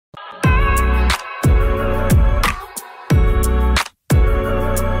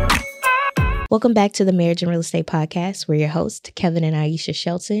Welcome back to the Marriage and Real Estate Podcast. We're your hosts, Kevin and Aisha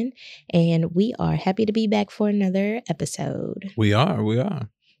Shelton, and we are happy to be back for another episode. We are.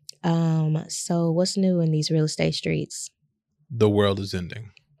 So what's new in these real estate streets? The world is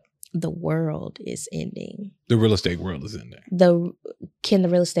ending. The world is ending. The real estate world is ending. Can the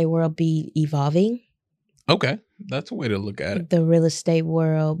real estate world be evolving? Okay, that's a way to look at it. The real estate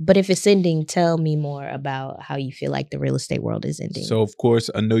world. But if it's ending, tell me more about how you feel like the real estate world is ending. So, of course,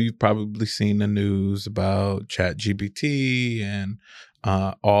 I know you've probably seen the news about ChatGPT and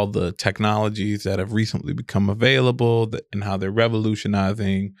all the technologies that have recently become available and how they're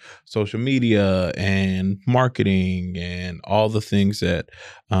revolutionizing social media and marketing and all the things that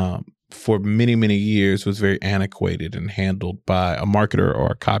for many, many years was very antiquated and handled by a marketer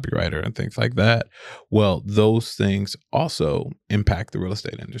or a copywriter and things like that. Well, those things also impact the real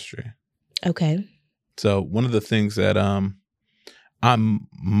estate industry. Okay. So one of the things that I'm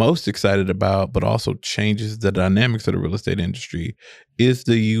most excited about, but also changes the dynamics of the real estate industry, is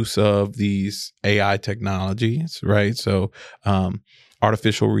the use of these AI technologies, right? So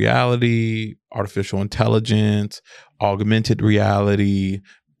artificial reality, artificial intelligence, augmented reality,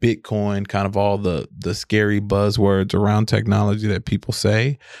 Bitcoin, kind of all the scary buzzwords around technology that people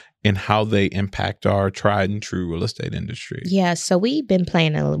say and how they impact our tried and true real estate industry. Yeah, so we've been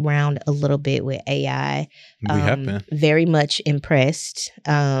playing around a little bit with AI. We have been. Very much impressed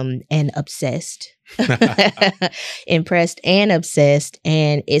and obsessed. Impressed and obsessed.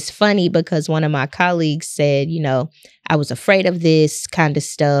 And it's funny because one of my colleagues said, I was afraid of this kind of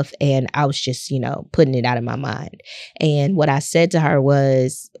stuff and I was just, putting it out of my mind. And what I said to her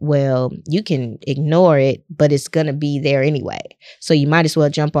was, well, you can ignore it, but it's going to be there anyway. So you might as well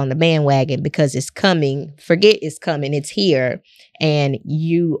jump on the bandwagon because it's coming. Forget it's coming. It's here. And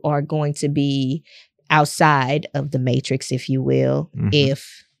you are going to be outside of the matrix, if you will,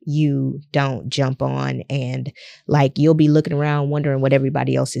 if you don't jump on, and you'll be looking around wondering what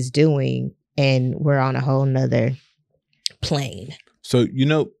everybody else is doing, and we're on a whole nother plane. So,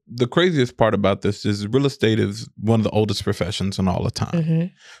 the craziest part about this is real estate is one of the oldest professions in all the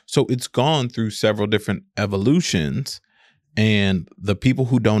time. So it's gone through several different evolutions, and the people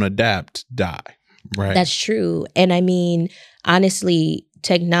who don't adapt die, right? That's true. And I mean, honestly,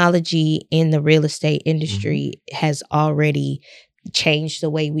 technology in the real estate industry has already changed the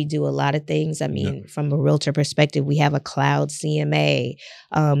way we do a lot of things. I mean, from a realtor perspective, we have a cloud CMA.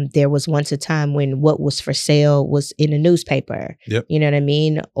 There was once a time when what was for sale was in a newspaper. You know what I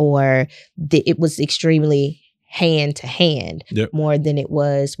mean? Or it was extremely hand to hand more than it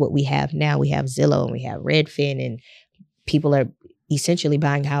was what we have now. We have Zillow and we have Redfin, and people are essentially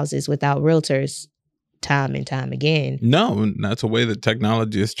buying houses without realtors time and time again. No, and that's a way that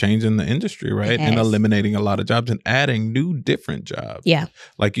technology is changing the industry, right? And eliminating a lot of jobs and adding new, different jobs. Yeah.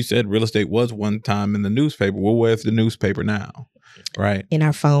 Like you said, real estate was one time in the newspaper. Well, where's the newspaper now? Right. In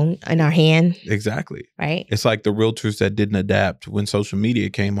our phone, in our hand. Exactly. Right. It's like the realtors that didn't adapt when social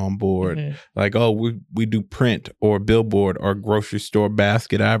media came on board. Like, oh, we do print or billboard or grocery store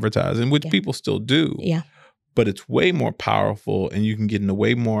basket advertising, which people still do. Yeah. But it's way more powerful, and you can get into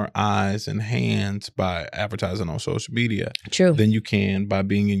way more eyes and hands by advertising on social media than you can by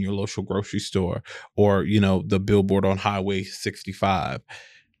being in your local grocery store or, the billboard on Highway 65.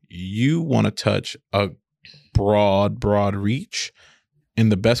 You want to touch a broad reach. And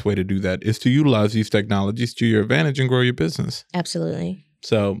the best way to do that is to utilize these technologies to your advantage and grow your business. Absolutely.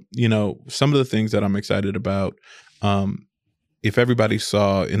 So, some of the things that I'm excited about, if everybody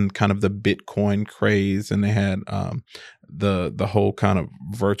saw in kind of the Bitcoin craze, and they had the whole kind of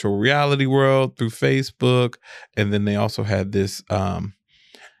virtual reality world through Facebook, and then they also had this kind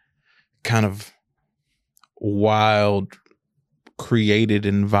of wild created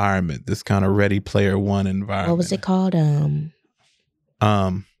environment, this kind of Ready Player One environment. What was it called?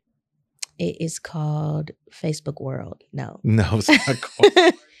 It is called Facebook World. No, it's not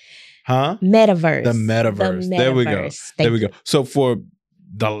called. Huh? Metaverse. The metaverse. There we go. There we go. So for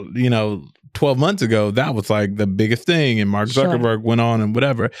the 12 months ago, that was like the biggest thing, and Mark Zuckerberg went on and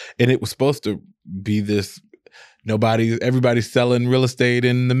whatever, and it was supposed to be this. Everybody's selling real estate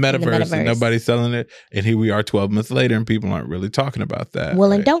in the metaverse, and nobody's selling it. And here we are 12 months later, and people aren't really talking about that.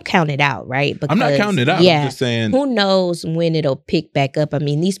 Well, and don't count it out, right? Because, I'm not counting it out. Yeah, I'm just saying. Who knows when it'll pick back up? I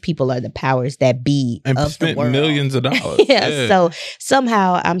mean, these people are the powers that be and of spent the world. Millions of dollars. Yeah. So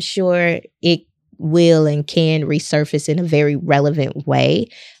somehow I'm sure it will and can resurface in a very relevant way.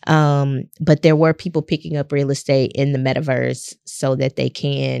 But there were people picking up real estate in the metaverse so that they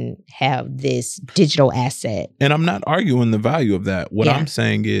can have this digital asset. And I'm not arguing the value of that. What I'm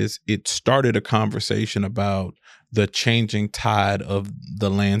saying is it started a conversation about the changing tide of the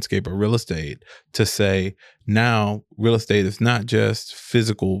landscape of real estate to say now real estate is not just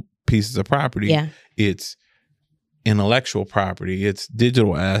physical pieces of property. Yeah. It's intellectual property, it's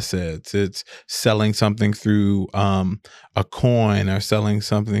digital assets, it's selling something through a coin or selling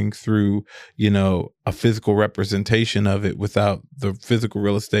something through, a physical representation of it without the physical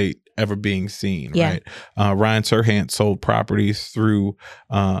real estate ever being seen, right? Ryan Serhant sold properties through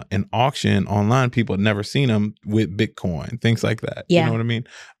an auction online. People had never seen them with Bitcoin, things like that. Yeah. You know what I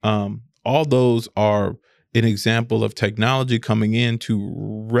mean? All those are an example of technology coming in to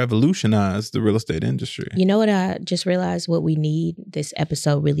revolutionize the real estate industry. You know what I just realized what we need? This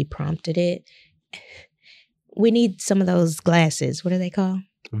episode really prompted it. We need some of those glasses. What are they called?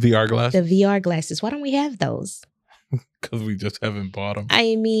 VR glasses? The VR glasses. Why don't we have those? Because we just haven't bought them.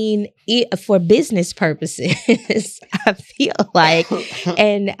 I mean, for business purposes, I feel like,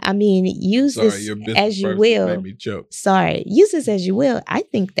 and I mean, use this as you will. Made me joke. Sorry, use this as you will. I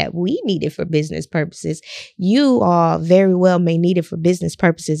think that we need it for business purposes. You all very well may need it for business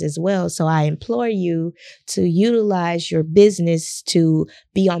purposes as well. So I implore you to utilize your business to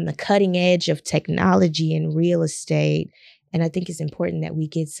be on the cutting edge of technology and real estate. And I think it's important that we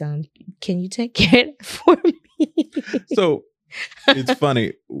get some. Can you take care of that for me? So it's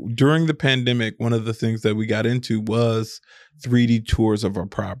funny. During the pandemic, one of the things that we got into was 3D tours of our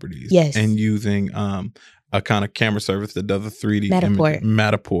properties. Yes. And using a kind of camera service that does a 3D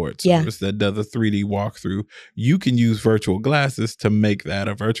Matterport service that does a 3D walkthrough. You can use virtual glasses to make that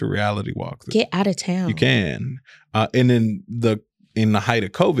a virtual reality walkthrough. Get out of town. You can. And in the height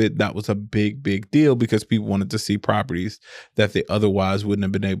of COVID, that was a big, big deal because people wanted to see properties that they otherwise wouldn't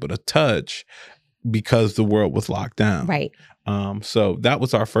have been able to touch because the world was locked down. Right. So that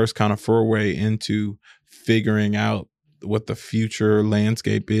was our first kind of foray into figuring out what the future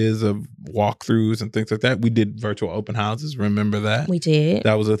landscape is of walkthroughs and things like that. We did virtual open houses. Remember that? We did.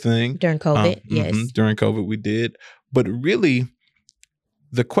 That was a thing. During COVID, yes. During COVID, we did. But really,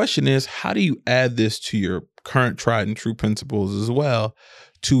 the question is, how do you add this to your current tried and true principles as well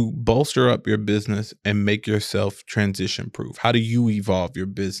to bolster up your business and make yourself transition proof? How do you evolve your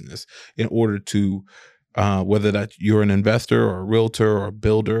business in order to, whether that you're an investor or a realtor or a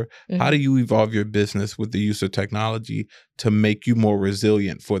builder, how do you evolve your business with the use of technology to make you more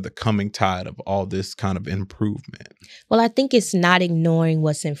resilient for the coming tide of all this kind of improvement? Well, I think it's not ignoring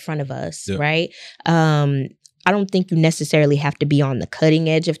what's in front of us, right? I don't think you necessarily have to be on the cutting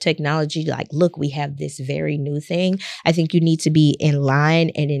edge of technology. Like, look, we have this very new thing. I think you need to be in line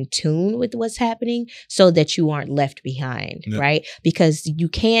and in tune with what's happening so that you aren't left behind, right? Because you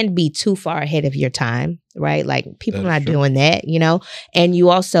can be too far ahead of your time, right? Like, people are not doing that, and you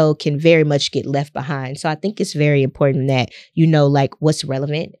also can very much get left behind. So I think it's very important that you know, like, what's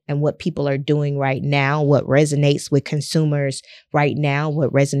relevant and what people are doing right now, what resonates with consumers right now,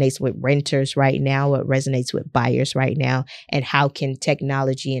 what resonates with renters right now, what resonates with buyers right now, and how can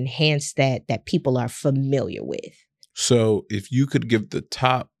technology enhance that people are familiar with. So if you could give the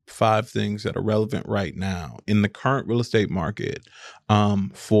top 5 things that are relevant right now in the current real estate market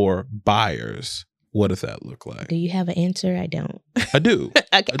for buyers, what does that look like? Do you have an answer? I don't. I do.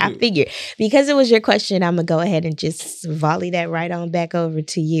 Okay, I figured. Because it was your question, I'm going to go ahead and just volley that right on back over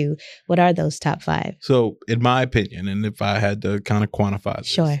to you. What are those top 5? So in my opinion, and if I had to kind of quantify this,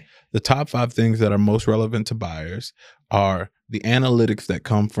 sure, the top 5 things that are most relevant to buyers are the analytics that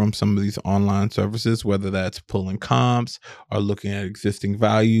come from some of these online services, whether that's pulling comps or looking at existing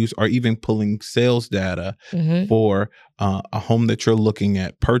values or even pulling sales data for a home that you're looking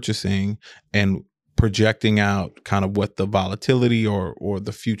at purchasing and projecting out kind of what the volatility or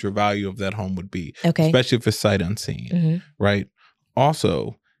the future value of that home would be, especially if it's sight unseen, right?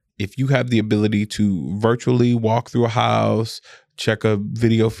 Also, if you have the ability to virtually walk through a house, check a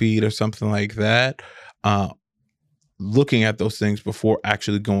video feed or something like that, looking at those things before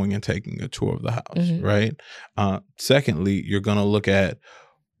actually going and taking a tour of the house, right? Secondly, you're going to look at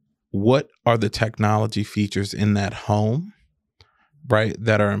what are the technology features in that home, right,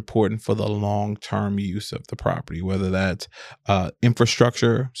 that are important for the long-term use of the property, whether that's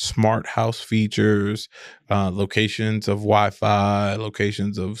infrastructure, smart house features, locations of Wi-Fi,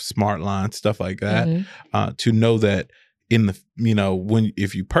 locations of smart lines, stuff like that, to know that in the,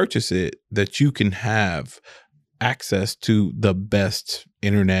 if you purchase it, that you can have access to the best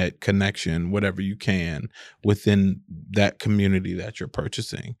internet connection, whatever you can within that community that you're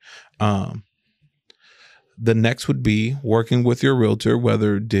purchasing. The next would be working with your realtor,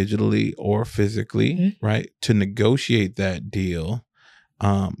 whether digitally or physically, right, to negotiate that deal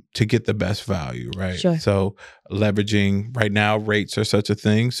to get the best value, right? Sure. So leveraging right now, rates are such a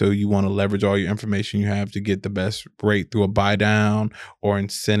thing. So you want to leverage all your information you have to get the best rate through a buy down or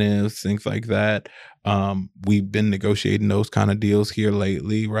incentives, things like that. We've been negotiating those kind of deals here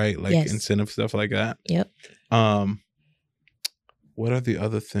lately, right? Like Yes. incentive stuff like that. Yep. What are the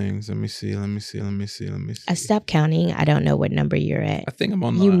other things? Let me see. I stopped counting. I don't know what number you're at. I think I'm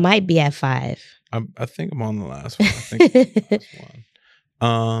on the You might be at 5. I think I'm on the last one. I think I'm on the last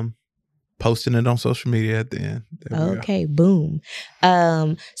one. Posting it on social media at the end. Okay, boom.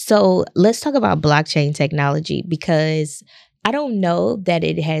 So let's talk about blockchain technology, because I don't know that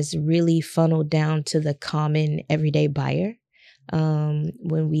it has really funneled down to the common everyday buyer.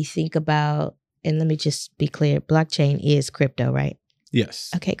 When we think about, and let me just be clear, blockchain is crypto, right? Yes.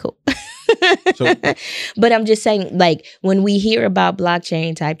 Okay, cool. But I'm just saying, like, when we hear about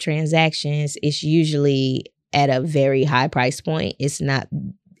blockchain type transactions, it's usually at a very high price point. It's not,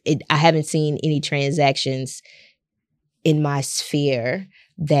 I haven't seen any transactions in my sphere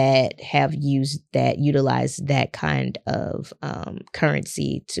that have utilized that kind of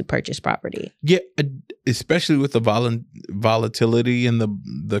currency to purchase property. Yeah, especially with the volatility in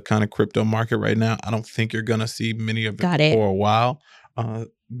the kind of crypto market right now, I don't think you're going to see many of it for a while.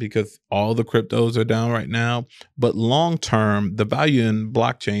 Because all the cryptos are down right now. But long term, the value in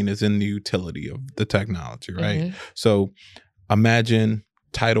blockchain is in the utility of the technology, right? Mm-hmm. So imagine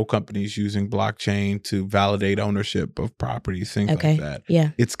title companies using blockchain to validate ownership of properties, things like that. Yeah.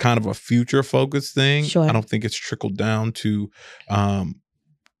 It's kind of a future focused thing. Sure. I don't think it's trickled down to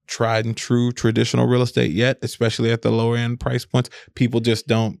tried and true traditional real estate yet, especially at the lower end price points. People just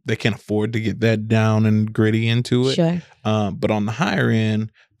they can't afford to get that down and gritty into it. Sure. But on the higher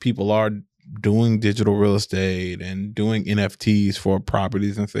end, people are doing digital real estate and doing NFTs for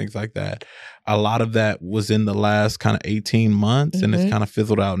properties and things like that. A lot of that was in the last kind of 18 months, mm-hmm. and it's kind of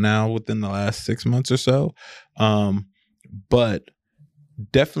fizzled out now within the last 6 months or so. But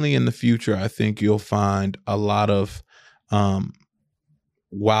definitely in the future, I think you'll find a lot of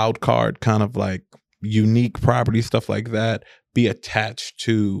wild card kind of like unique property stuff like that be attached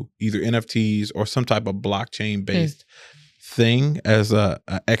to either NFTs or some type of blockchain based thing as a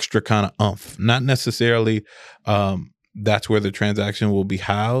extra kind of oomph. Not necessarily that's where the transaction will be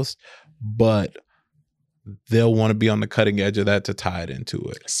housed, but they'll want to be on the cutting edge of that to tie it into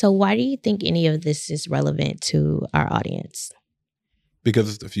it. So why do you think any of this is relevant to our audience? Because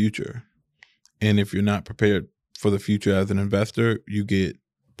it's the future. And if you're not prepared for the future as an investor, you get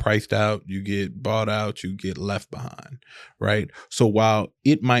priced out, you get bought out, you get left behind, right? So while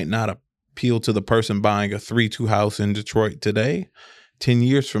it might not appeal to the person buying a 3-2 house in Detroit today, 10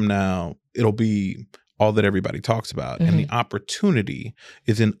 years from now, it'll be all that everybody talks about. Mm-hmm. And the opportunity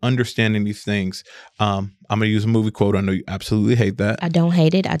is in understanding these things. I'm going to use a movie quote. I know you absolutely hate that. I don't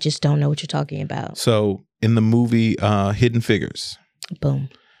hate it. I just don't know what you're talking about. So in the movie Hidden Figures. Boom.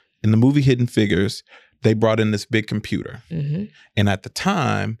 In the movie Hidden Figures, they brought in this big computer. Mm-hmm. And at the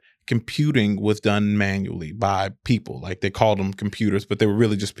time, computing was done manually by people. Like they called them computers, but they were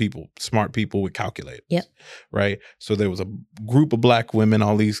really just people, smart people with calculators. Yep. Right? So there was a group of Black women,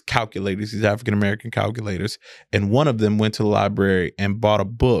 all these calculators, these African-American calculators. And one of them went to the library and bought a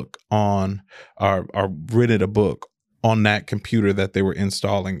book on, or rented a book on that computer that they were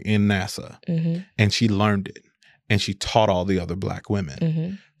installing in NASA. Mm-hmm. And she learned it. And she taught all the other Black women.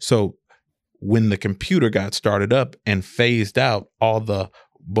 Mm-hmm. So when the computer got started up and phased out all the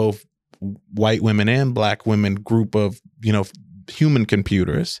both white women and Black women group of, human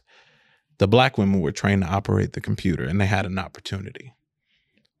computers, the Black women were trained to operate the computer and they had an opportunity.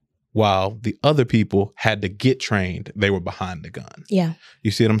 While the other people had to get trained, they were behind the gun. Yeah.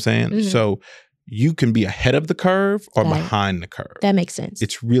 You see what I'm saying? Mm-hmm. So you can be ahead of the curve or behind the curve. That makes sense.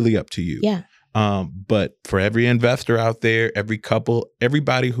 It's really up to you. Yeah. But for every investor out there, every couple,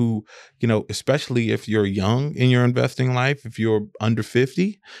 everybody who, especially if you're young in your investing life, if you're under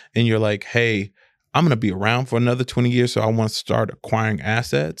 50 and you're like, hey, I'm going to be around for another 20 years, so I want to start acquiring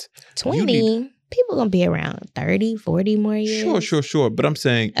assets. 20? People going to be around 30, 40 more years? Sure. But I'm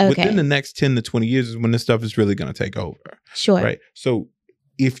saying within the next 10 to 20 years is when this stuff is really going to take over. Sure. Right? So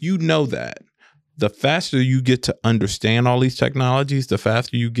if you know that, the faster you get to understand all these technologies, the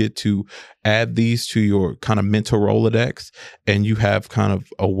faster you get to add these to your kind of mental Rolodex and you have kind of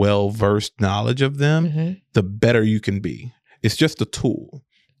a well-versed knowledge of them, mm-hmm. the better you can be. It's just a tool.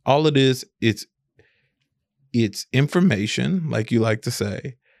 All it is, it's information, like you like to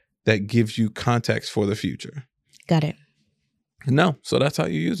say, that gives you context for the future. Got it. No, so that's how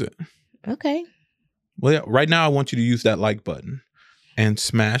you use it. Okay. Well, yeah, right now I want you to use that like button and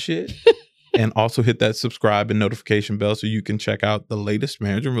smash it. And also hit that subscribe and notification bell so you can check out the latest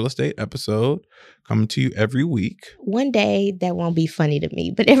Marriage and Real Estate episode coming to you every week. One day that won't be funny to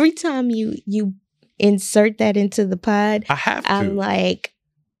me, but every time you insert that into the pod, I have to. I'm like,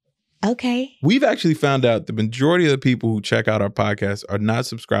 okay. We've actually found out the majority of the people who check out our podcast are not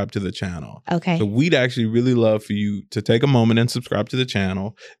subscribed to the channel. Okay. So we'd actually really love for you to take a moment and subscribe to the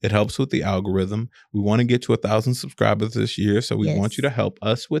channel. It helps with the algorithm. We want to get to 1,000 subscribers this year, so we want you to help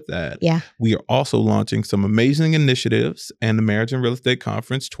us with that. Yeah. We are also launching some amazing initiatives and the Marriage and Real Estate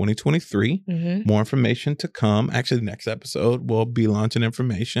Conference 2023. Mm-hmm. More information to come. Actually, next episode, we'll be launching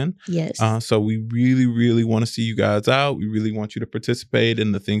information. Yes. So we really, really want to see you guys out. We really want you to participate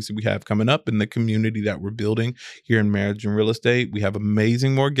in the things that we have coming up in the community that we're building here in Marriage and Real Estate. We have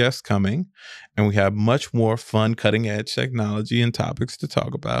amazing more guests coming, and we have much more fun, cutting edge technology and topics to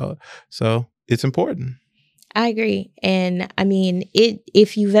talk about. So it's important. I agree. And I mean,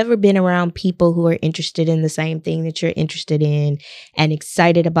 if you've ever been around people who are interested in the same thing that you're interested in and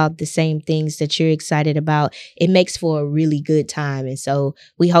excited about the same things that you're excited about, it makes for a really good time. And so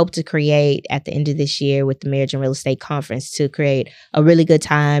we hope to create at the end of this year with the Marriage and Real Estate Conference to create a really good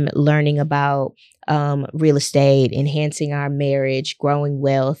time learning about real estate, enhancing our marriage, growing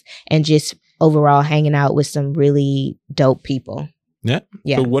wealth, and just overall hanging out with some really dope people. Yeah.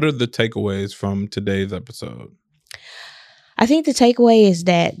 Yeah. So what are the takeaways from today's episode? I think the takeaway is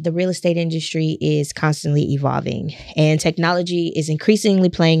that the real estate industry is constantly evolving and technology is increasingly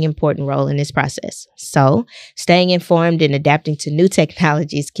playing an important role in this process. So staying informed and adapting to new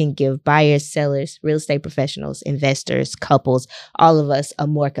technologies can give buyers, sellers, real estate professionals, investors, couples, all of us a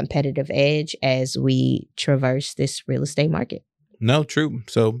more competitive edge as we traverse this real estate market. No, true.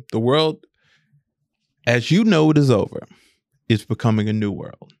 So the world, as you know, it is over. It's becoming a new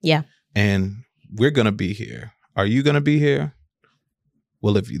world. Yeah. And we're going to be here. Are you going to be here?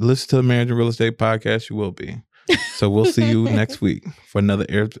 Well, if you listen to the Marriage and Real Estate Podcast, you will be. So we'll see you next week for another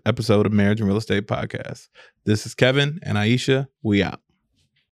episode of Marriage and Real Estate Podcast. This is Kevin and Aisha. We out.